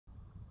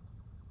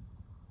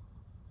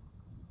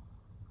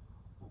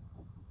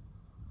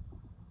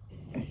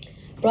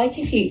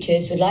Brigher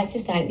Futures would like to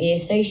thank the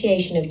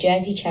Association of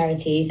Jersey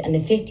Charities and the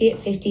 50 at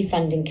 50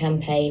 funding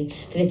campaign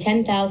for the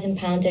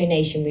 £10,000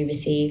 donation we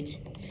received.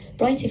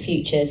 Brigher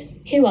Futures,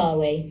 who are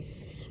we?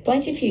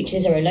 Brigher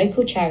Futures are a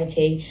local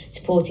charity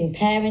supporting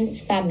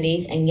parents,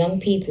 families and young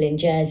people in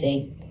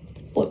Jersey.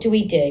 What do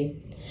we do?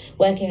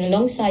 Working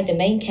alongside the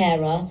main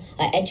carer,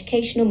 our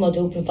educational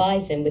model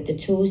provides them with the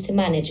tools to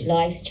manage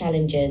life's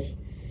challenges.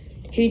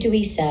 Who do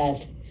we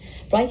serve?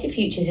 Brigher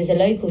Futures is a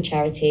local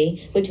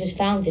charity which was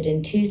founded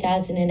in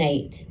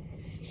 2008.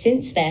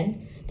 Since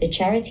then, the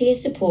charity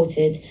has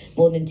supported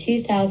more than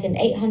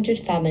 2,800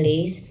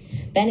 families,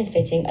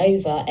 benefiting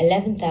over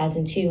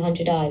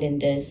 11,200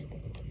 islanders.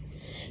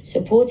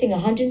 Supporting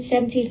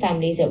 170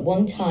 families at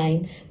one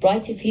time,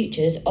 Brigher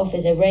Futures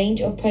offers a range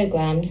of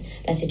programs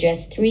that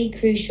address three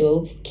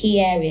crucial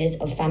key areas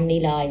of family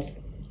life.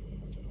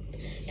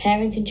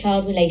 Parent and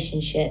child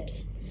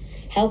relationships,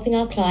 helping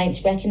our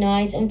clients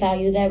recognise and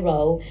value their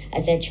role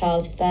as their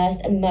child's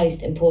first and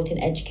most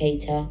important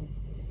educator.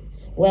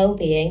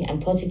 Well-being and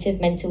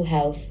positive mental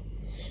health,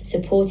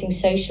 supporting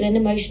social and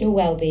emotional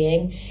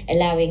well-being,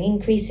 allowing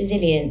increased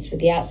resilience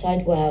with the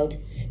outside world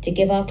to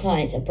give our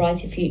clients a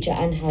brighter future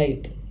and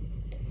hope.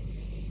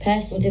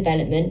 Personal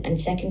development and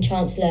second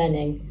chance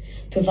learning,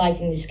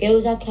 providing the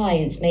skills our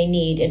clients may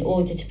need in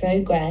order to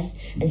progress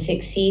and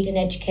succeed in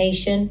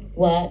education,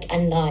 work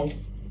and life.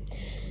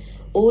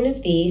 All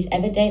of these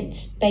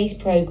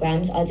evidence-based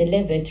programs are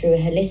delivered through a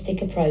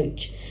holistic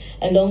approach,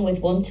 along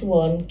with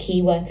one-to-one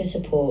key worker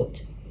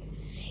support.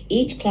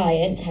 Each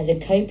client has a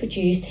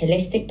co-produced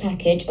holistic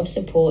package of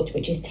support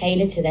which is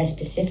tailored to their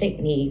specific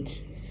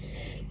needs.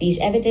 These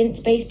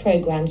evidence-based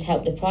programs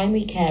help the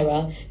primary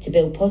carer to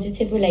build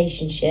positive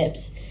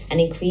relationships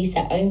and increase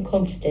their own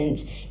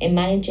confidence in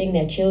managing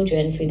their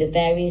children through the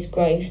various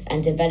growth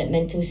and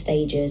developmental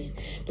stages,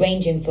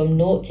 ranging from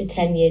 0 to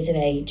 10 years of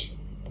age.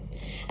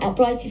 At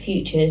Brigher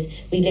Futures,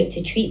 we look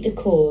to treat the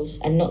cause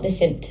and not the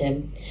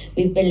symptom.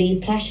 We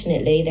believe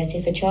passionately that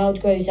if a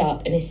child grows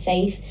up in a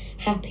safe,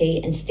 happy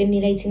and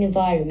stimulating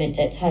environment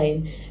at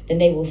home, then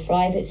they will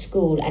thrive at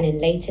school and in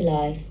later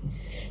life.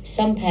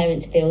 Some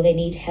parents feel they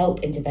need help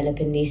in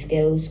developing these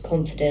skills,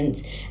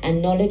 confidence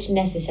and knowledge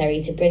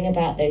necessary to bring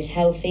about those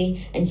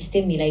healthy and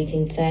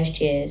stimulating first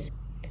years.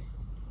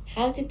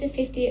 How did the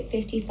 50 at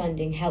 50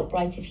 funding help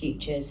Brigher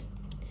Futures?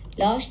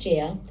 Last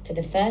year, for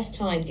the first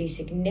time due to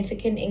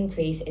significant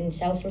increase in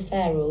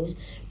self-referrals,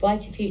 Brigher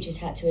Futures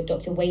had to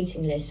adopt a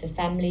waiting list for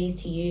families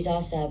to use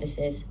our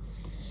services.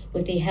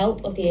 With the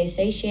help of the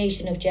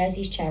Association of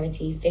Jersey's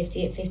charity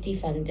 50 at 50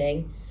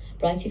 funding,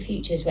 Brigher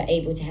Futures were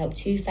able to help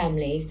 2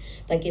 families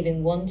by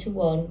giving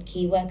one-to-one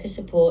key worker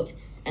support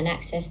and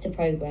access to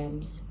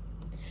programs.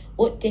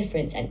 What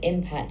difference and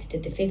impact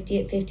did the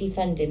 50 at 50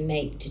 funding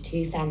make to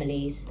 2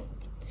 families?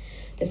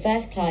 The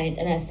first client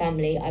and her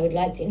family I would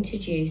like to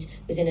introduce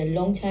was in a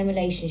long-term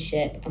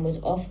relationship and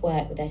was off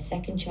work with her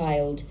second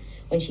child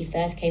when she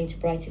first came to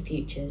Brigher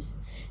Futures,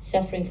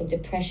 suffering from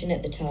depression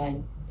at the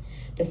time.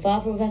 The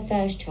father of her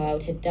first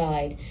child had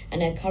died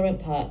and her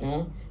current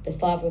partner, the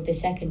father of the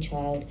second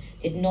child,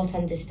 did not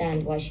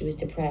understand why she was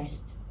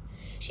depressed.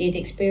 She had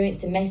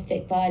experienced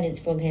domestic violence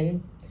from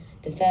him,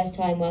 the first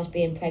time whilst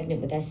being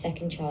pregnant with her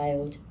second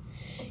child.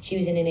 She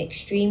was in an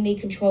extremely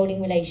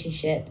controlling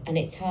relationship and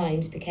at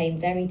times became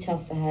very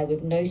tough for her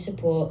with no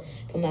support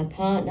from her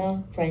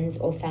partner, friends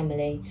or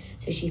family,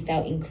 so she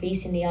felt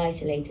increasingly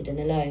isolated and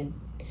alone.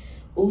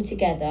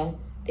 Altogether,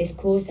 this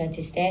caused her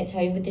to stay at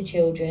home with the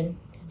children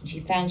and she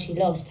found she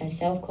lost her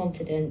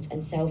self-confidence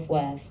and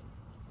self-worth.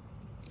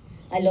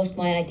 I lost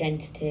my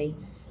identity.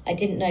 I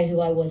didn't know who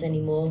I was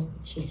anymore,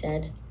 she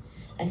said.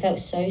 I felt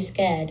so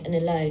scared and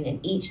alone and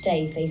each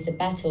day faced the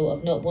battle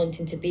of not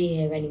wanting to be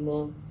here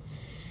anymore.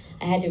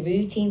 I had a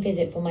routine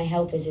visit from my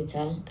health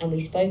visitor and we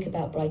spoke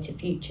about Brigher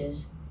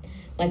Futures.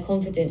 My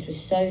confidence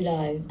was so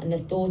low and the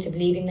thought of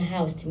leaving the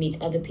house to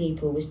meet other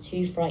people was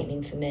too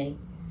frightening for me.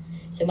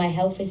 So my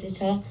health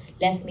visitor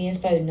left me a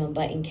phone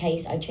number in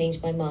case I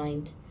changed my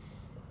mind.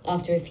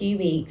 After a few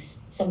weeks,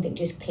 something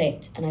just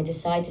clicked and I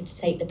decided to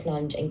take the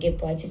plunge and give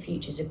Brigher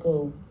Futures a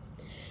call.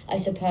 I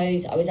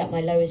suppose I was at my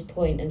lowest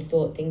point and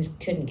thought things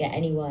couldn't get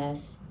any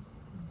worse.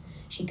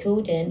 She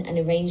called in and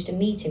arranged a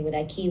meeting with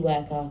her key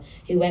worker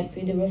who went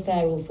through the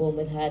referral form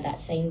with her that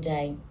same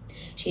day.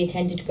 She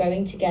attended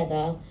Growing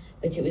Together,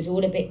 but it was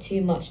all a bit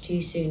too much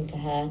too soon for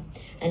her,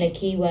 and her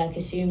key worker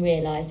soon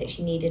realised that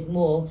she needed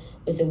more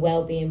was the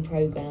wellbeing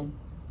programme.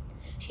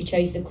 She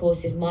chose the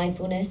courses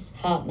Mindfulness,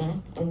 Heart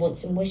Math and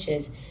Wants and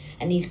Wishes,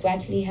 and these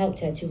gradually helped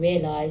her to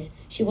realise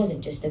she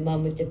wasn't just a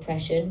mum with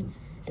depression,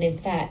 and in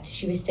fact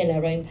she was still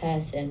her own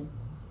person.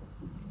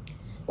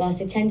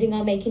 Whilst attending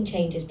our Making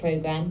Changes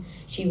programme,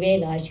 she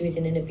realised she was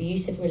in an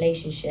abusive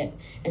relationship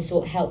and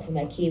sought help from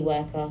her key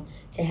worker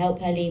to help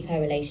her leave her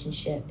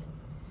relationship.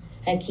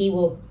 Her key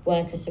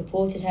worker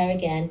supported her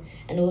again,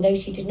 and although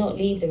she did not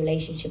leave the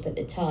relationship at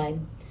the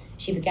time,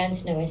 she began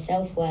to know her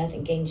self-worth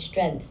and gained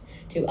strength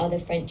through other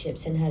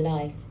friendships in her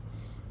life.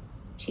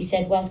 She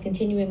said, whilst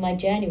continuing my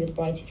journey with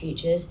Brigher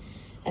Futures,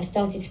 I've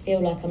started to feel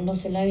like I'm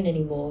not alone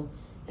anymore.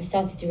 I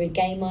started to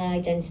regain my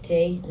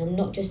identity, and I'm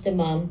not just a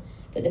mum,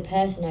 but the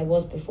person I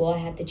was before I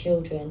had the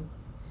children.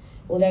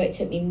 Although it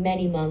took me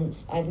many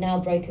months, I've now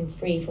broken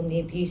free from the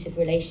abusive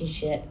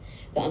relationship,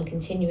 but I'm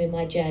continuing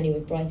my journey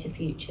with Brighter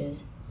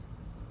Futures.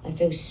 I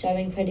feel so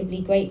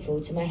incredibly grateful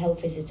to my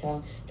health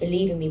visitor for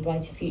leaving me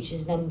Brighter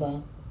Futures'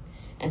 number,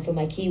 and for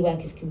my key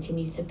workers'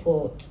 continued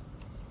support.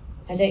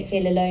 I don't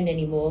feel alone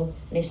anymore,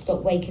 and have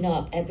stopped waking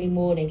up every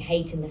morning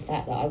hating the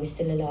fact that I was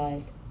still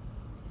alive.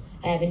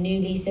 I have a new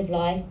lease of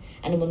life,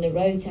 and I'm on the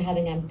road to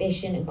having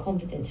ambition and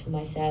confidence for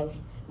myself,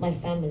 my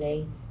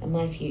family, and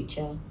my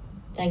future.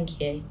 Thank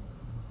you.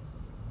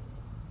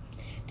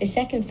 The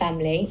second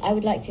family I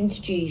would like to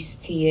introduce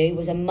to you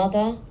was a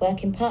mother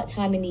working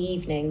part-time in the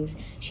evenings.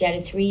 She had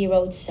a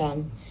 3-year-old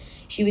son.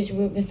 She was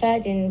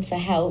referred in for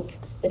help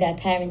with her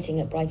parenting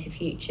at Brighter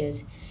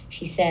Futures.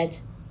 She said,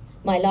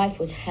 "My life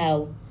was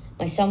hell.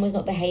 My son was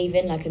not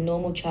behaving like a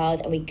normal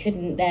child, and we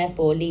couldn't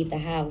therefore leave the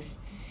house.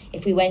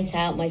 If we went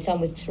out, my son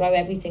would throw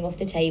everything off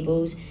the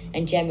tables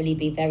and generally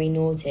be very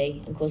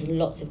naughty and cause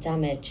lots of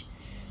damage.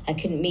 I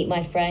couldn't meet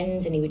my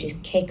friends, and he would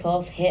just kick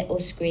off, hit or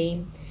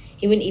scream.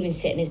 He wouldn't even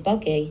sit in his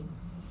buggy.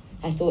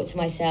 I thought to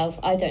myself,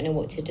 I don't know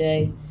what to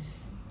do.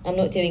 I'm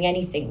not doing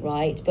anything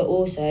right, but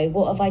also,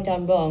 what have I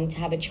done wrong to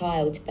have a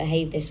child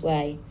behave this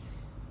way?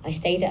 I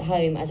stayed at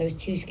home as I was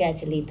too scared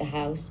to leave the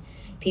house.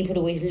 People would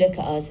always look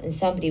at us, and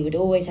somebody would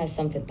always have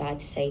something bad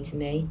to say to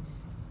me.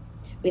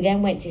 We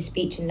then went to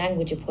speech and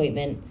language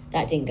appointment.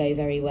 That didn't go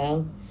very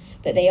well,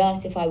 but they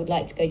asked if I would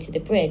like to go to the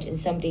bridge and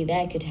somebody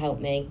there could help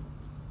me.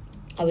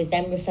 I was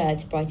then referred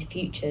to Brighter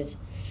Futures.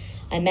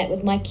 I met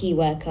with my key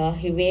worker,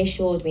 who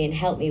reassured me and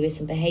helped me with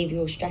some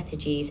behavioural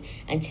strategies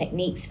and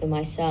techniques for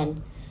my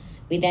son.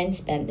 We then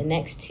spent the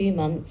next 2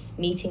 months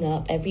meeting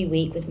up every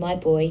week with my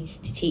boy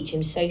to teach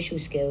him social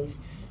skills,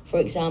 for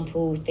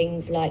example,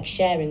 things like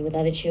sharing with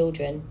other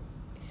children.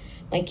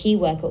 My key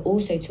worker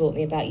also taught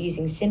me about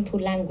using simple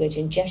language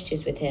and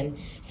gestures with him,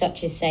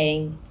 such as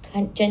saying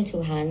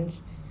gentle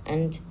hands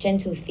and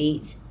gentle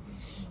feet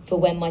for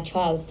when my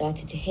child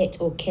started to hit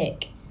or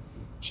kick.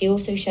 She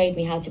also showed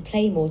me how to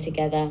play more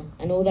together,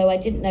 and although I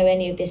didn't know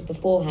any of this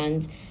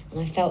beforehand and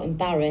I felt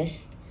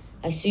embarrassed,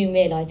 I soon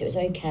realised it was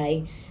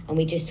okay, and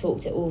we just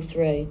talked it all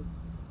through.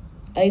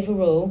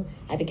 Overall,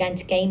 I began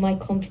to gain my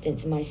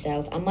confidence in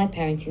myself and my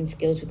parenting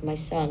skills with my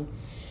son.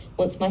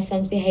 Once my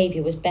son's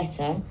behaviour was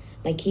better,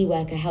 my key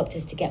worker helped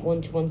us to get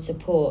one-to-one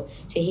support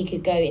so he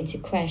could go into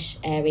creche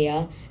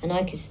area and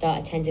I could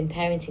start attending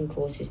parenting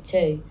courses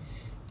too,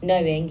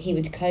 knowing he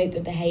would cope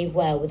and behave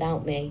well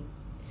without me.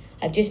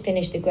 I've just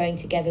finished the Growing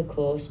Together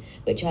course,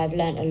 which I've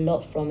learnt a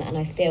lot from, and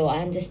I feel I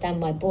understand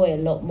my boy a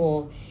lot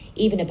more,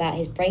 even about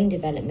his brain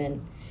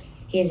development.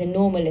 He is a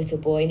normal little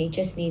boy and he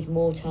just needs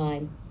more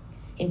time.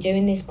 In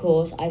doing this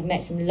course, I've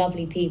met some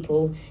lovely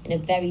people in a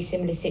very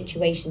similar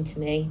situation to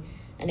me,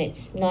 and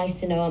it's nice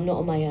to know I'm not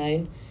on my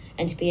own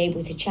and to be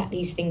able to chat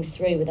these things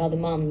through with other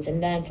mums and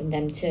learn from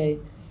them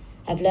too.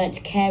 I've learnt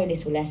to care a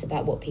little less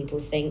about what people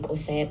think or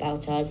say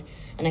about us,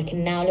 and I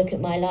can now look at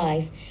my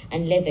life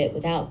and live it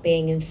without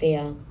being in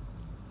fear.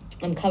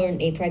 I'm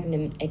currently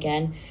pregnant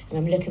again, and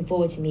I'm looking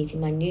forward to meeting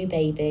my new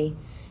baby,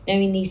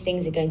 knowing these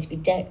things are going to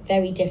be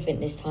very different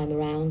this time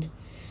around.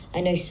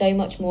 I know so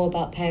much more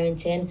about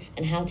parenting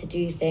and how to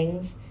do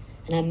things,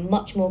 and I'm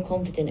much more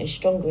confident and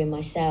stronger in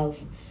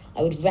myself.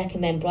 I would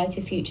recommend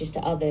Brighter Futures to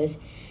others.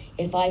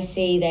 If I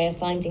see they are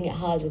finding it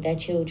hard with their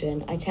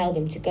children, I tell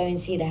them to go and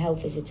see the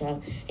health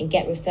visitor and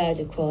get referred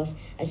across,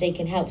 as they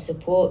can help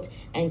support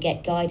and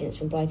get guidance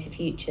from Brighter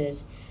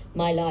Futures.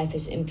 My life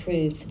has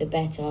improved for the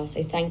better,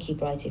 so thank you,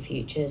 Brighter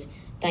Futures.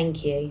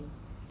 Thank you.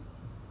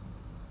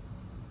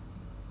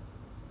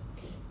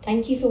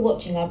 Thank you for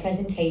watching our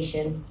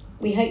presentation.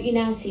 We hope you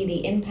now see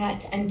the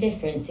impact and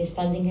difference this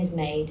funding has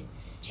made.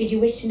 Should you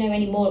wish to know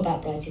any more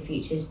about Brighter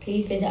Futures,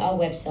 please visit our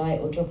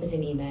website or drop us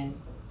an email.